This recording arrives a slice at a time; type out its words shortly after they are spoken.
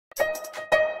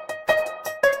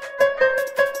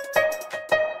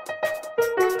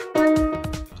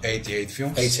A.K.A.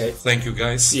 Films. 88. Thank you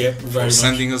guys very for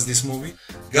sending us this movie.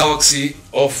 Galaxy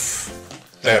of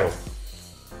Terror.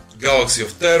 Galaxy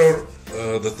of Terror,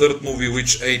 the third movie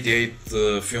which 88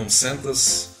 Films sent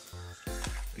us.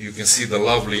 You can see the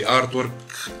lovely artwork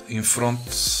in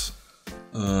front.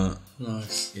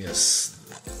 Nice. Yes,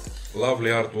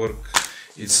 lovely artwork.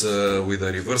 It's with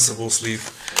a reversible sleeve.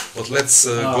 But let's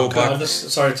go back.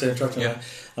 Sorry to interrupt you.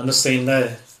 I'm just seeing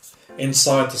there,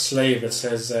 inside the sleeve, it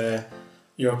says,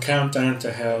 your countdown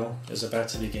to hell is about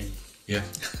to begin. Yeah,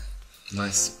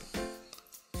 nice.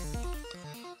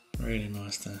 Really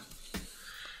nice there.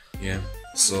 Yeah,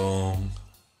 so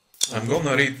I'm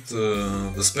gonna read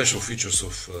the special features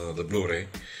of the Blu-ray,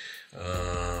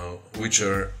 which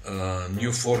are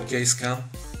new 4K scan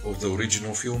of the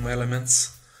original film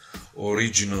elements,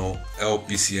 original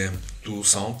LPCM2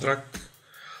 soundtrack,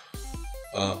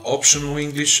 optional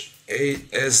English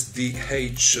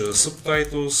ASDH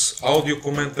subtitles, audio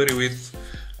commentary with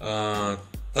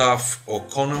Taff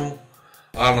O'Connell,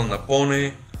 Alan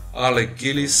Apone, Alec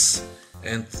Gillis,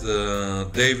 and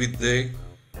David De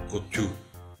Couture.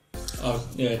 Oh,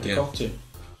 yeah, the cocktail.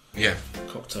 Yeah.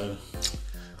 Cocktail.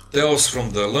 Tales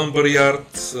from the Lumberyard,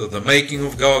 the making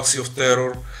of Galaxy of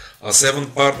Terror, a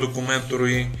 7-part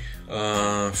documentary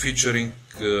featuring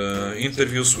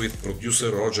interviews with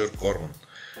producer Roger Corman,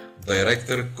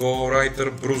 director,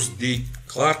 co-writer Bruce D.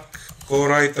 Clark,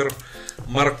 co-writer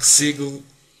Mark Siegel,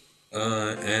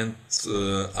 and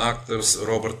actors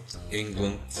Robert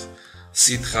Englund,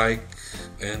 Sid Haig,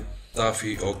 and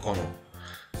Taffy O'Connell.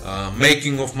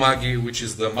 Making of Maggie, which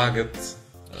is the maggot,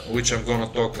 which I'm gonna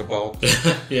talk about.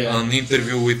 An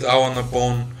interview with Alan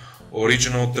Apone,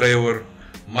 original trailer,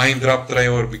 Mind Drop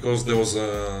trailer, because there was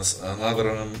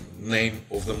another name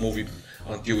of the movie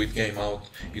until it came out.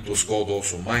 It was called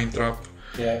also Mind Drop.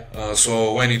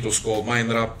 So when it was called Mind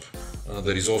Drop,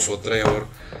 there is also a trailer.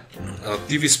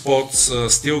 TV spots,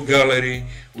 still gallery,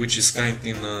 which is kind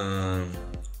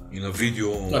in a video,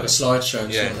 like a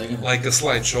slideshow. Like a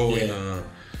slideshow in a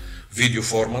video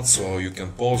format, so you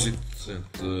can pause it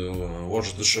and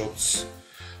watch the shots.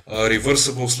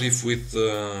 Reversible sleeve with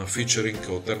featuring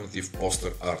alternative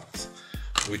poster art,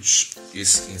 which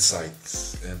is inside.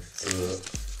 And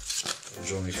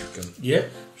John, if you can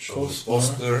show the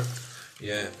poster.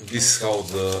 Yeah, this is how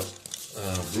the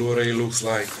Blu-ray looks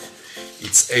like.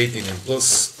 It's 18 and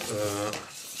plus.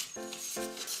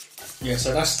 Yeah,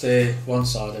 so that's the one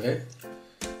side of it,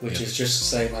 which is just the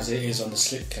same as it is on the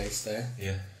slipcase there.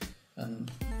 Yeah.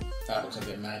 And that looks a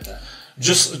bit mad. That.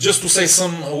 Just to say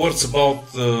some words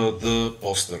about the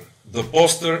poster. The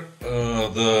poster,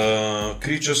 the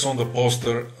creatures on the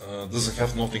poster doesn't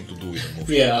have nothing to do with the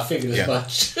movie. Yeah, I figured as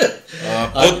much.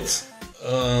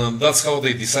 But that's how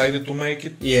they decided to make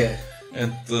it. Yeah.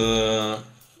 And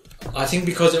I think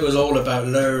because it was all about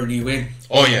luring you in.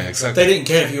 Oh yeah, exactly. They didn't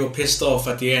care if you were pissed off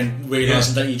at the end,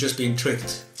 realising that you're just being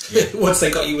tricked. Once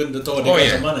they got you in the door, they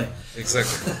got the money.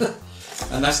 Exactly.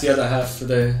 And that's the other half of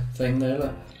the thing there.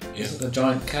 Look. This is the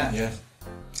giant cat. Yeah.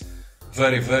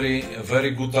 Very, very,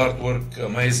 very good artwork,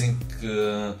 amazing,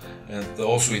 and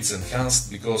also it's enhanced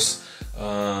because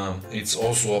it's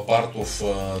also a part of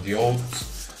the old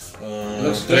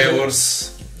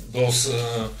trailers, those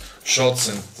shots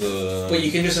and. But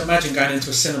you can just imagine going into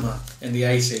a cinema in the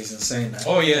 80s and seeing that.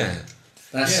 Oh yeah.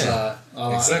 That's I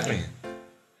like exactly.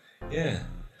 That. Yeah.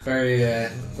 Very,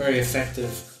 very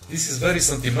effective. This is very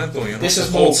sentimental, you know. This is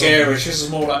more garish. This is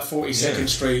more like 42nd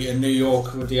Street in New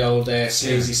York with the old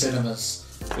sleazy cinemas.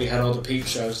 We had all the peep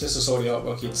shows. This is all the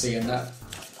artwork you'd see in that.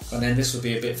 And then this would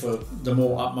be a bit for the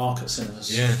more upmarket cinemas.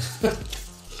 Yeah.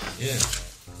 Yeah.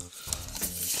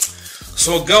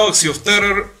 So Galaxy of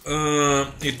Terror,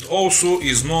 it also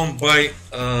is known by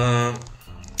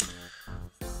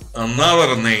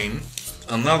another name,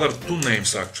 another two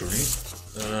names actually.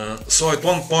 So at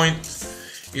one point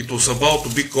it was about to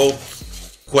be called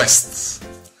Quest,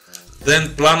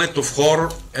 then Planet of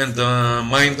Horror and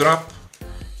Mind Drop,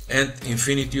 and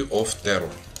Infinity of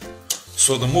Terror.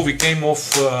 So the movie came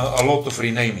off a lot of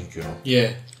renaming, you know.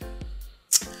 Yeah.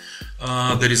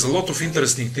 There is a lot of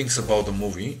interesting things about the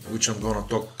movie, which I'm gonna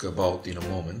talk about in a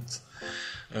moment.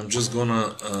 I'm just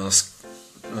gonna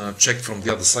check from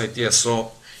the other side. Yeah,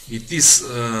 so it is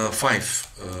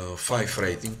 5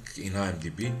 rating in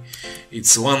IMDb.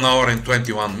 It's 1 hour and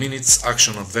 21 minutes,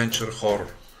 action, adventure, horror.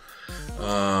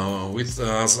 With,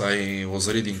 as I was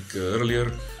reading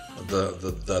earlier,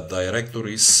 the director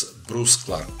is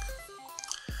BruceClark.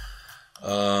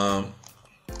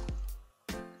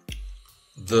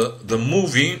 The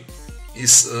movie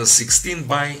is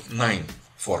 16:9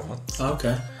 format.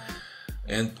 Okay.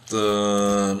 And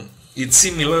it's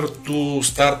similar to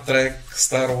Star Trek,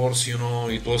 Star Wars, you know,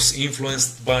 it was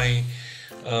influenced by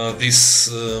these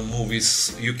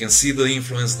movies. You can see the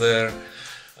influence there,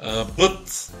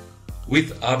 but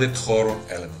with added horror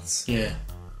elements. Yeah.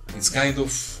 It's kind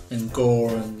of... And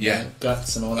gore and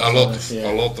guts and all that.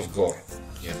 A lot of gore.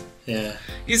 Yeah. Yeah.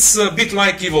 It's a bit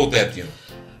like Evil Dead, you know.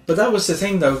 But that was the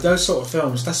thing, though. Those sort of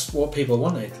films, that's what people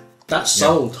wanted. That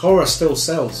sold. Horror still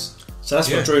sells. So that's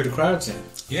what drew the crowds in.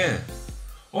 Yeah.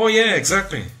 Oh yeah,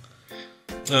 exactly.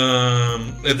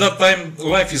 At that time,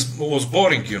 life was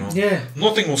boring, you know. Yeah.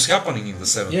 Nothing was happening in the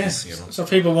 70s, you know. So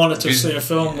people wanted to see a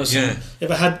film with some, if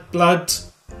it had blood,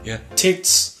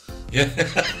 tits,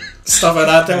 stuff like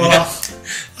that. They were like,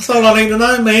 that's all I need to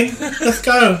know, man. Let's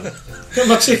go. Get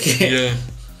my ticket. Yeah.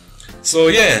 So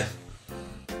yeah,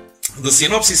 the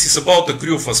synopsis is about a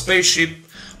crew of a spaceship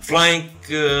flying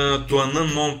to an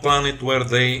unknown planet where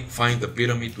they find a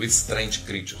pyramid with strange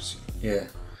creatures. Yeah.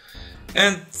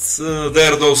 And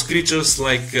there are those creatures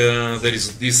like there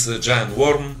is this giant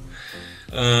worm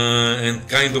and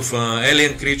kind of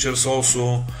alien creatures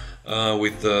also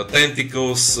with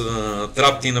tentacles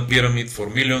trapped in a pyramid for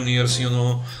million years, you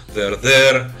know. They're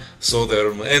there, so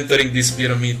they're entering this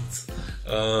pyramid.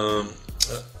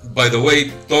 By the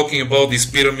way, talking about this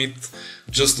pyramid,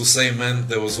 just to say, man,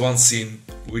 there was one scene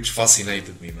which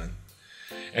fascinated me, man.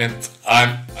 And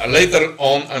later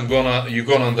on you're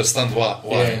gonna understand why.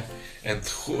 Yeah. And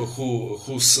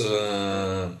whose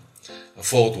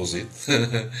fault was it?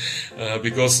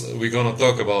 Because we're gonna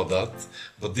talk about that.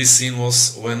 But this scene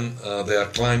was when they are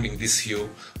climbing this hill,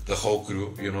 the whole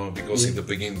crew, you know, because in the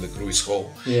beginning the crew is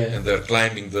whole, and they're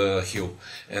climbing the hill,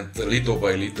 and little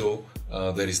by little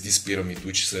there is this pyramid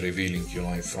which is revealing, you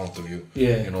know, in front of you,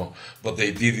 you know. But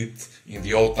they did it in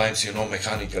the old times, you know,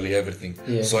 mechanically everything.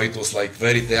 So it was like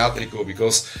very theatrical,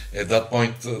 because at that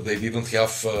point they didn't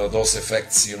have those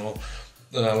effects, you know,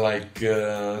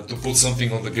 to put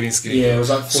something on the green screen. It was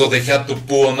like so they had to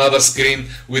pull another screen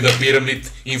with a pyramid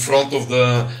in front of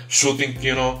the shooting,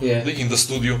 you know, in the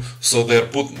studio. So they're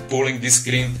pulling this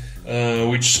screen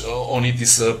which on it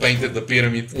is painted the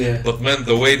pyramid. But man,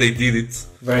 the way they did it,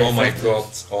 oh my god.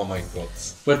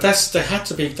 But they had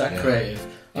to be that creative.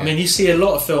 I mean, you see a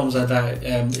lot of films like that,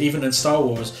 even in Star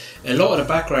Wars, a lot of the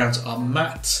backgrounds are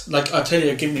matte. Like, I'll tell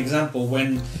you, give an example,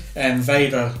 when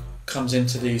Vader comes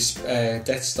into this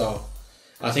Death Star,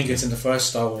 I think it's in the first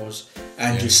Star Wars,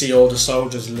 and you see all the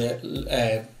soldiers,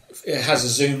 it has a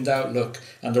zoomed out look,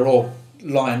 and they're all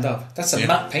lined up. That's a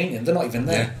matte painting, they're not even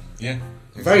there.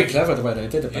 Exactly. Very clever the way they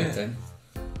did it back then.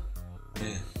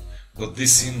 But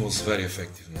this scene was very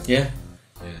effective, man.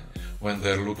 When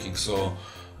they're looking, so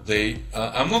they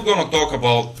I'm not gonna talk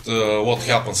about what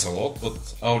happens a lot, but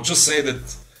I'll just say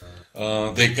that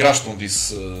they crashed on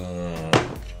this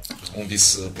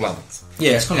planet.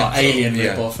 It's kind of like Alien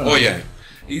ripoff.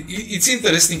 It's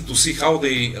interesting to see how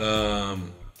they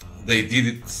did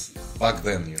it back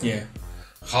then, you know.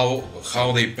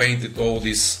 How they painted all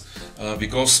this,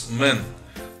 because man,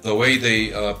 the way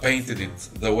they painted it,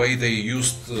 the way they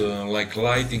used like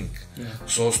lighting,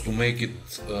 so as to make it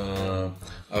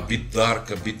a bit dark,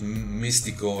 a bit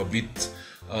mystical, a bit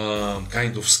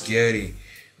kind of scary.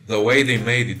 The way they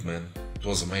made it, man, it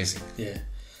was amazing.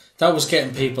 That was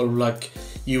getting people, like,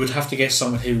 you would have to get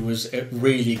someone who was a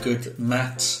really good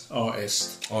matte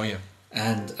artist.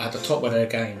 And at the top of their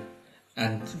game.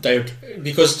 And they would,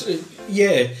 because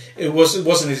it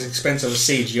wasn't as expensive as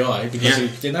CGI, because you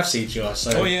didn't have CGI.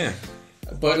 So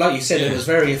but like you said, it was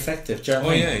very effective. Do you know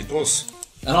what I mean? It was.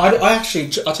 And I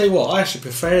actually, I'll tell you what, I actually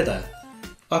prefer that.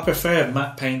 I prefer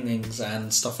matte paintings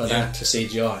and stuff like that to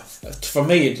CGI. For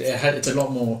me, it's a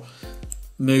lot more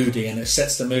moody, and it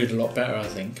sets the mood a lot better, I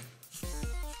think.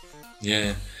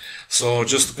 So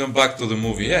just to come back to the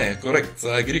movie, correct.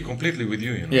 I agree completely with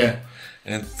you. You know.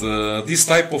 And this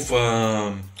type of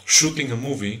shooting a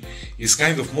movie is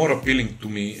kind of more appealing to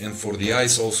me, and for the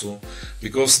eyes also,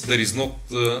 because there is not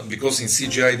because in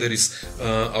CGI there is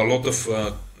a lot of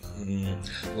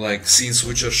like scenes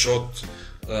which are shot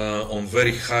on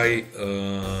very high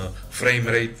frame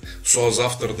rate, so as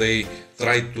after they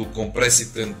try to compress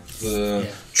it and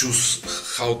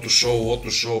choose how to show, what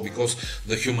to show, because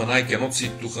the human eye cannot see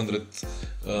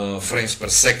 200 frames per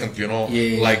second, you know,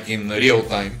 like in real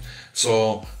time.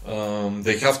 So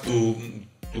they have to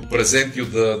present you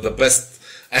the best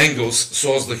angles,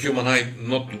 so as the human eye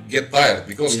not to get tired,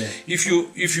 because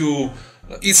if you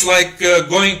it's like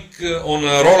going on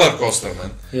a roller coaster,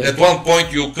 man. At one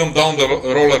point you come down the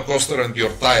roller coaster and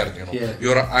you're tired, you know.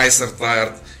 Your eyes are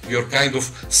tired, you're kind of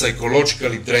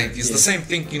psychologically drained. It's the same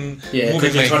thing in movie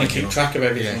making. You're trying to keep track of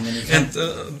everything. And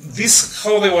this,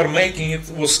 how they were making it,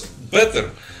 was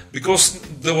better, because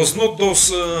there was not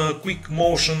those quick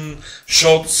motion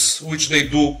shots which they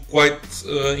do quite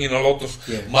in a lot of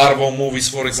Marvel movies,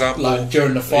 for example. Like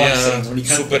during the fight scenes when you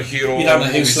can't, superhero you don't know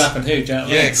movies. who's slapping who, do you know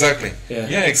what I mean? Exactly.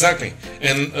 Yeah, exactly.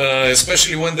 And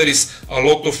especially when there is a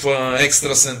lot of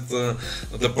extras and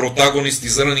the protagonist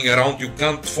is running around, you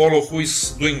can't follow who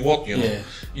is doing what, you know. Yeah.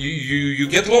 You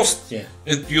get lost,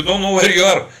 and you don't know where you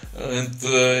are, and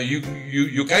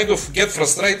you kind of get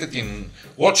frustrated in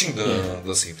watching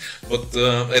the scene. But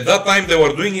at that time they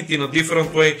were doing it in a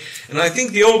different way, and I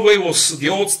think the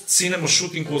old cinema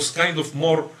shooting was kind of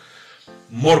more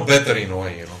better in a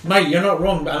way, you know. Mate, you're not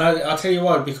wrong, and I'll tell you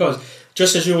why, because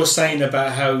just as you were saying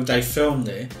about how they filmed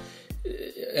it,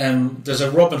 there's a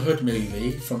Robin Hood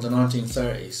movie from the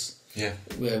 1930s,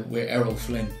 where Errol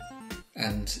Flynn.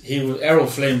 And Errol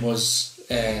Flynn was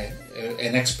an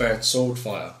expert sword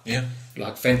fighter,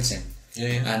 like fencing.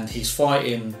 And he's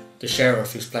fighting the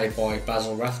sheriff, who's played by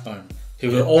Basil Rathbone,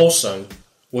 who also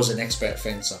was an expert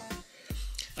fencer.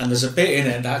 And there's a bit in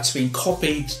it that's been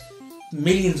copied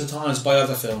millions of times by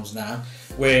other films now,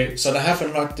 where so they're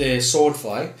having like the sword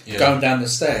fight going down the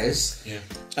stairs,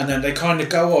 and then they kind of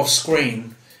go off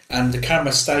screen, and the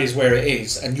camera stays where it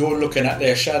is, and you're looking at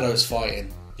their shadows fighting.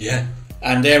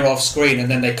 And they're off screen,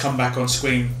 and then they come back on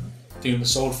screen doing the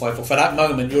sword fight. But for that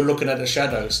moment, you're looking at the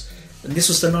shadows. And this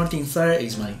was the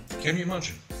 1930s, mate. Can you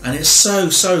imagine? And it's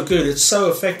so good. It's so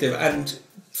effective. And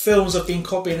films have been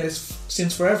copying it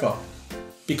since forever.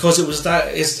 Because it was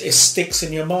that, it sticks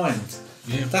in your mind.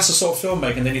 That's the sort of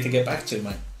filmmaking they need to get back to,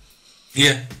 mate.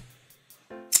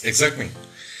 Exactly.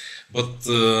 But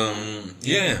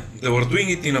they were doing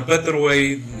it in a better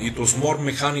way. It was more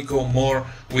mechanical, more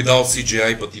without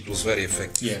CGI, but it was very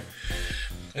effective.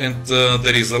 And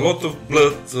there is a lot of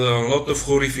blood, a lot of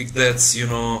horrific deaths. You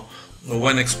know,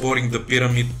 when exploring the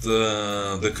pyramid,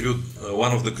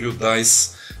 one of the crew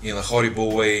dies in a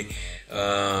horrible way.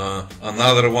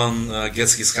 Another one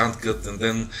gets his hand cut, and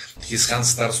then his hand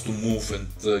starts to move and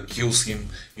kills him,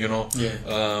 you know,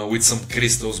 with some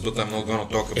crystals, but I'm not gonna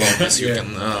talk about this. You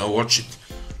can watch it.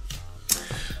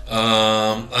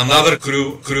 Another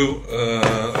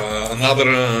another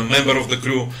member of the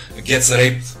crew gets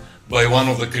raped by one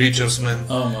of the creatures, man.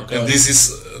 Oh my god! And this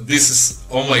is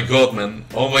oh my god, man.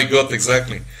 Oh my god,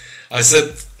 exactly. I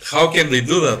said, how can they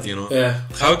do that? You know?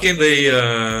 How can they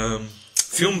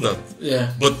film that?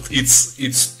 But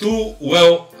it's too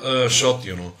well shot,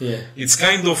 you know. It's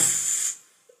kind of,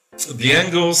 the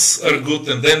angles are good,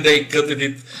 and then they cutted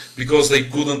it because they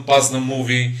couldn't pass the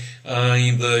movie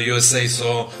in the USA,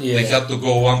 so they had to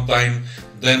go one time.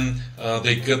 Then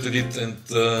they cutted it, and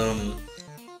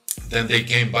then they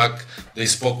came back. They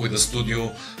spoke with the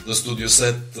studio. The studio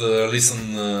said, listen,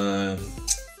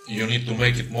 you need to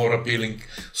make it more appealing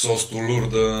so as to lure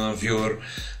the viewer.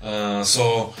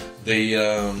 So they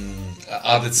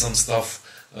added some stuff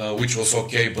which was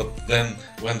okay, but then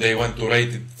when they went to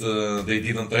rate it, they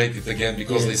didn't rate it again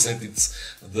because they said it's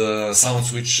the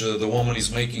sounds which the woman is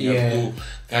making are too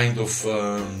kind of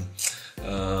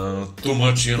too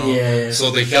much, you know.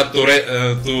 So they had to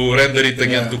render it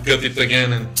again, to cut it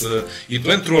again, and it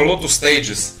went through a lot of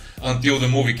stages until the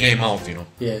movie came out, you know.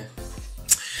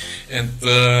 And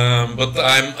but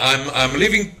I'm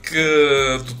leaving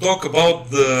to talk about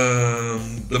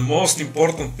the most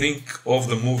important thing of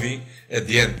the movie at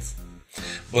the end.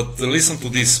 But listen to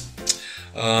this.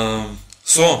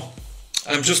 So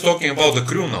I'm just talking about the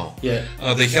crew now.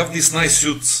 They have these nice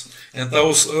suits, and I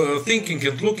was thinking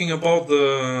and looking about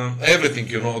everything,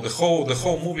 you know, the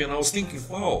whole movie, and I was thinking,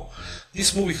 wow,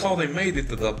 this movie, how they made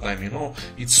it at that time, you know,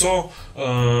 it's so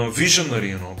visionary,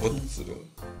 you know. But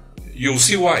you'll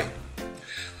see why.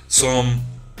 So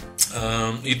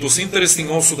it was interesting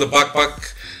also the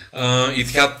backpack. It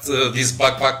had these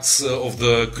backpacks of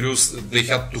the crews. They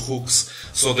had two hooks,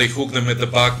 so they hooked them at the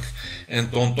back,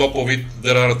 and on top of it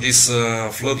there are these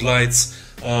floodlights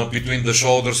between the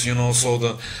shoulders, you know, so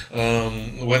the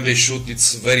when they shoot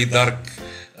it's very dark,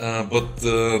 but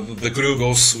the crew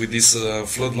goes with these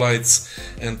floodlights,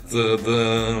 and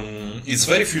it's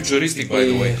very futuristic, by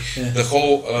the way. The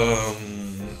whole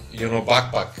you know,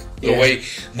 backpack, the way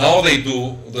now they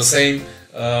do the same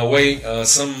way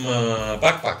some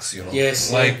backpacks, you know,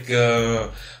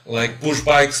 like push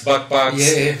bikes,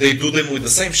 backpacks, they do them with the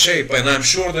same shape, and I'm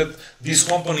sure that these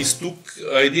companies took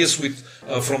ideas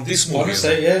from this movie.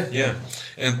 Honestly,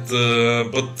 and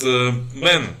but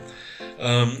man,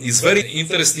 it's very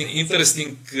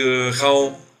interesting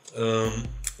how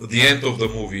the end of the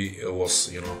movie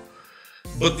was, you know,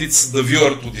 but it's the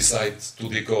viewer to decide to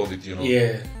decode it, you know.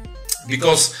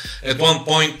 Because at one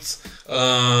point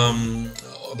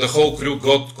the whole crew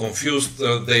got confused.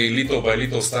 They little by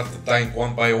little started dying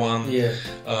one by one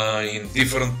in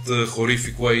different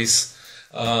horrific ways,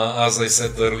 as I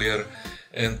said earlier,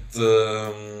 and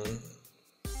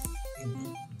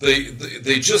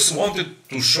they just wanted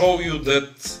to show you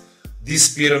that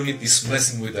this pyramid is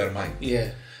messing with their mind.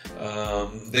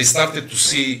 They started to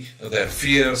see their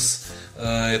fears.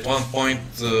 At one point,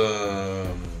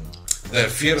 their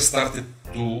fears started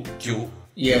to kill.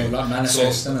 Like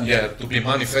manifest, to be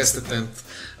manifested, and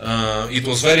it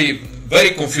was very,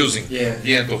 very confusing.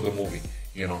 The end of the movie,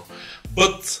 you know.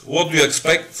 But what do you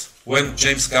expect when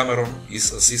James Cameron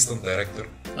is assistant director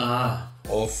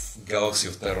of Galaxy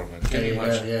of Terror? Man, can you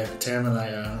imagine?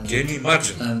 Terminator. Can you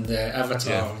imagine? And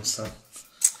Avatar and stuff.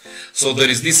 So there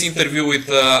is this interview with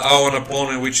Alan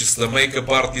Apone, which is the makeup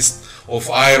artist of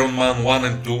Iron Man 1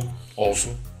 and 2 also.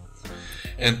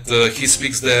 And he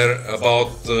speaks there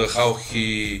about how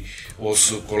he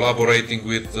was collaborating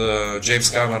with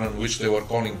James Cameron, which they were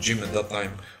calling Jim at that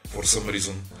time for some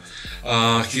reason.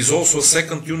 He's also a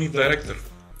second unit director,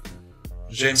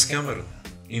 James Cameron,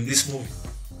 in this movie.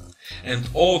 And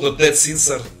all the dead scenes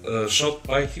are shot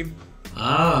by him.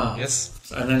 Yes.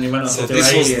 And then he went on so to do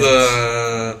this Aliens.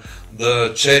 was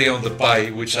the cherry on the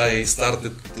pie, which I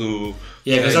started to...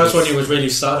 because that's when he was really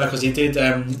started, because he did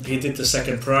the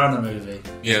second Piranha movie.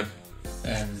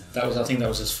 And that was, I think that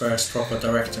was his first proper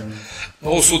directing.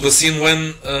 Also the scene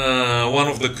when one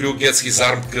of the crew gets his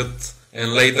arm cut,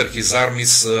 and later his arm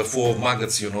is full of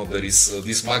maggots, you know, there is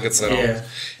these maggots around.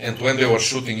 And when they were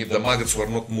shooting it, the maggots were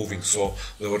not moving, so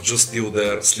they were just still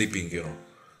there sleeping, you know,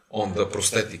 on the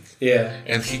prosthetic.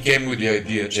 And he came with the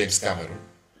idea, James Cameron,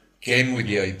 came with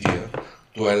the idea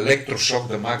to electroshock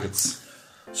the maggots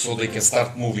so they can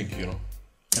start moving, you know.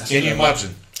 Can you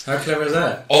imagine? How clever is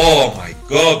that? Oh my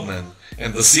god, man.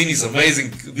 And the scene is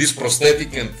amazing, this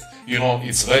prosthetic, and you know,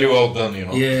 it's very well done, you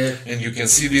know. And you can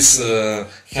see this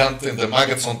hand and the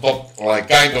maggots on top, like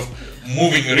kind of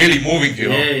moving, really moving, you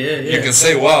know. You can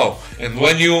say, wow. And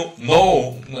when you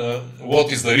know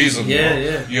what is the reason,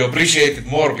 you appreciate it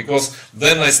more, because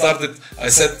then I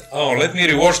said, oh, let me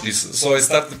rewatch this. So I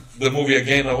started the movie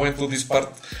again. I went to this part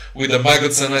with the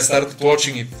maggots and I started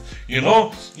watching it. You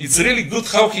know, it's really good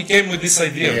how he came with this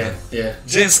idea, man.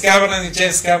 James Cameron is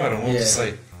James Cameron, what to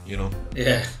say, you know.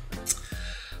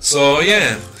 So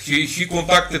he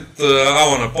contacted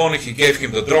Alan Apone, he gave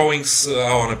him the drawings.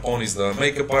 Alan Apone is the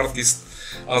makeup artist,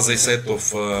 as I said,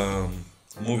 of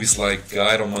movies like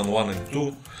Iron Man 1 and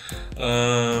 2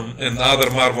 and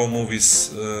other Marvel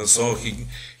movies. So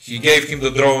he gave him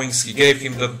the drawings, he gave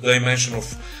him the dimension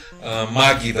of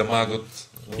Maggie, the maggot,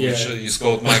 which is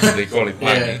called Maggie, they call it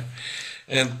Maggie.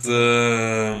 And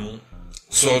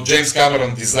so James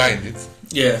Cameron designed it.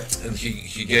 And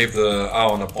he gave the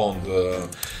Alan Apone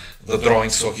the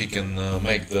drawings so he can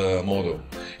make the model.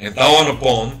 And Alan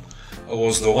Apone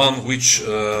was the one which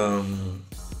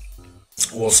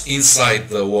was inside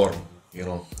the worm, you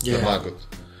know, the maggot,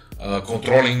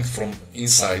 controlling from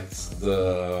inside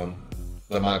the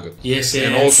maggot,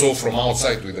 and also from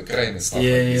outside with the crane and stuff like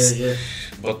this.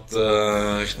 But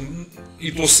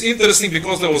it was interesting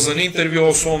because there was an interview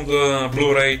also on the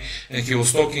Blu-ray, and he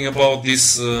was talking about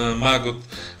this maggot,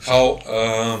 how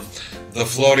the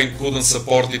flooring couldn't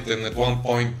support it, and at one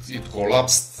point it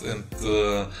collapsed, and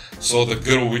so the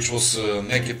girl which was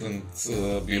naked and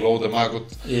below the maggot,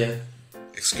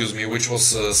 which was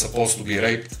supposed to be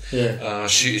raped,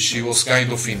 she was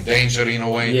kind of in danger in a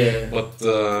way, but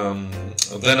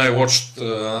then I watched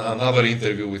another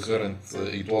interview with her, and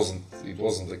it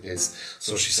wasn't the case,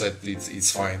 so she said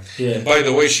it's fine. And by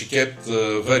the way, she kept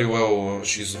very well,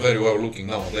 she's very well looking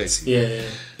nowadays,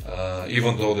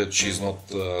 even though that she's not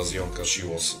as young as she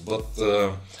was. But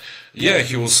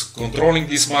he was controlling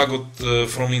this maggot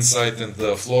from inside, and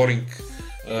the flooring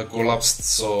collapsed,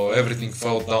 so everything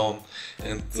fell down,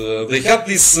 and they had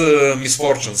these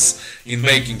misfortunes in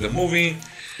making the movie.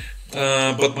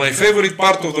 But my favorite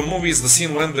part of the movie is the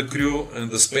scene when the crew and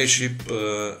the spaceship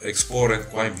explore and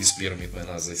climb this pyramid, man,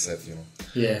 as I said, you know,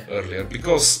 earlier,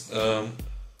 because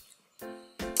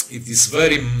it is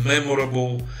very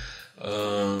memorable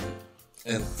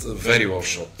and very well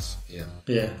shot.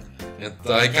 And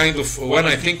I kind of, when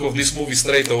I think of this movie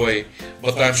straight away,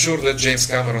 but I'm sure that James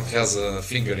Cameron has a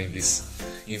finger in this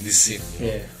scene, you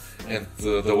know? And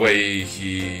the way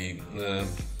he,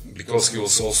 because he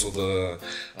was also the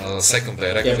second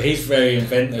director. But he's very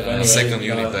inventive. Anyway, second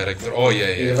unit director. Oh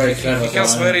He's very clever. He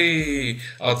has very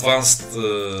advanced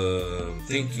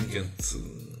thinking, and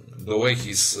the way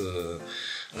he's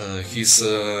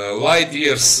light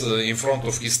years in front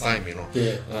of his time, you know.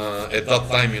 At that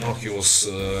time, you know, he was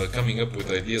coming up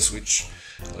with ideas which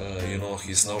You know,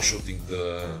 he's now shooting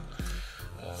the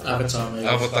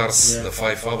Avatars, the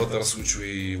 5 avatars, which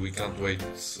we can't wait.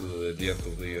 At the end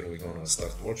of the year, we're gonna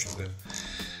start watching them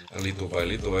little by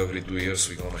little. Every 2 years,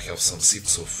 we're gonna have some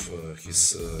seeds of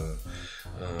his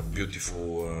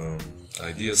beautiful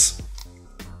ideas.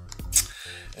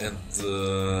 And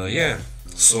yeah,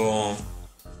 so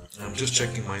I'm just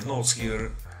checking my notes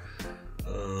here.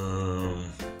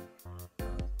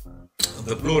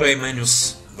 The Blu-ray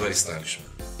menus, very stylish, man.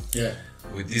 Yeah.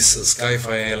 With this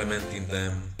Sci-Fi element in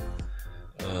them.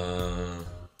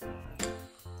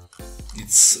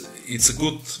 It's a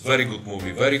very good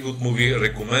movie.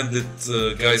 Recommended,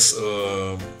 guys.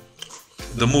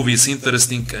 The movie is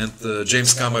interesting, and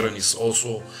James Cameron is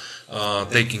also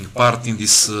taking part in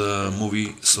this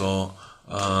movie. So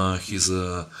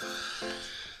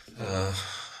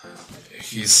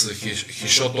he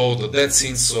shot all the death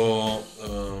scenes. So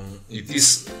it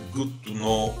is good to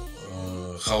know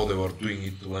how they were doing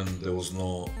it when there was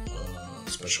no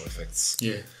special effects.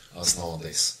 Yeah. As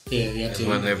nowadays. Yeah, you have to.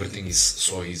 When everything is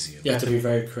so easy. You have to be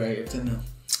very creative, didn't you?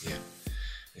 Yeah,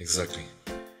 exactly.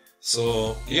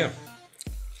 So yeah,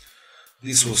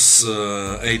 this was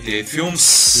 88 films.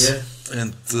 Yeah.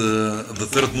 And the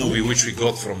third movie which we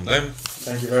got from them.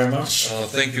 Thank you very much.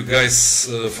 Thank you guys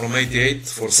from 88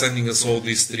 for sending us all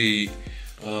these 3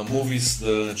 movies: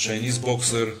 the Chinese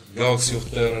Boxer, Galaxy of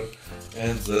Terror,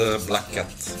 and the Black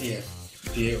Cat. Yeah.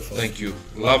 Beautiful. Thank you.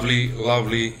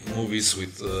 Lovely movies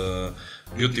with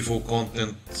beautiful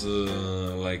content,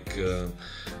 like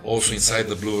also inside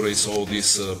the Blu-rays, all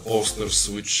these posters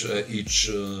which each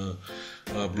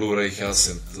Blu-ray has,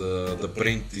 and the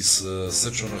print is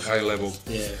such on a high level.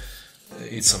 Yeah.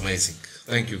 It's amazing.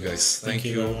 Thank you guys. Thank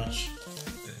you very much.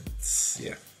 And,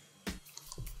 yeah.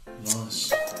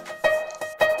 Nice.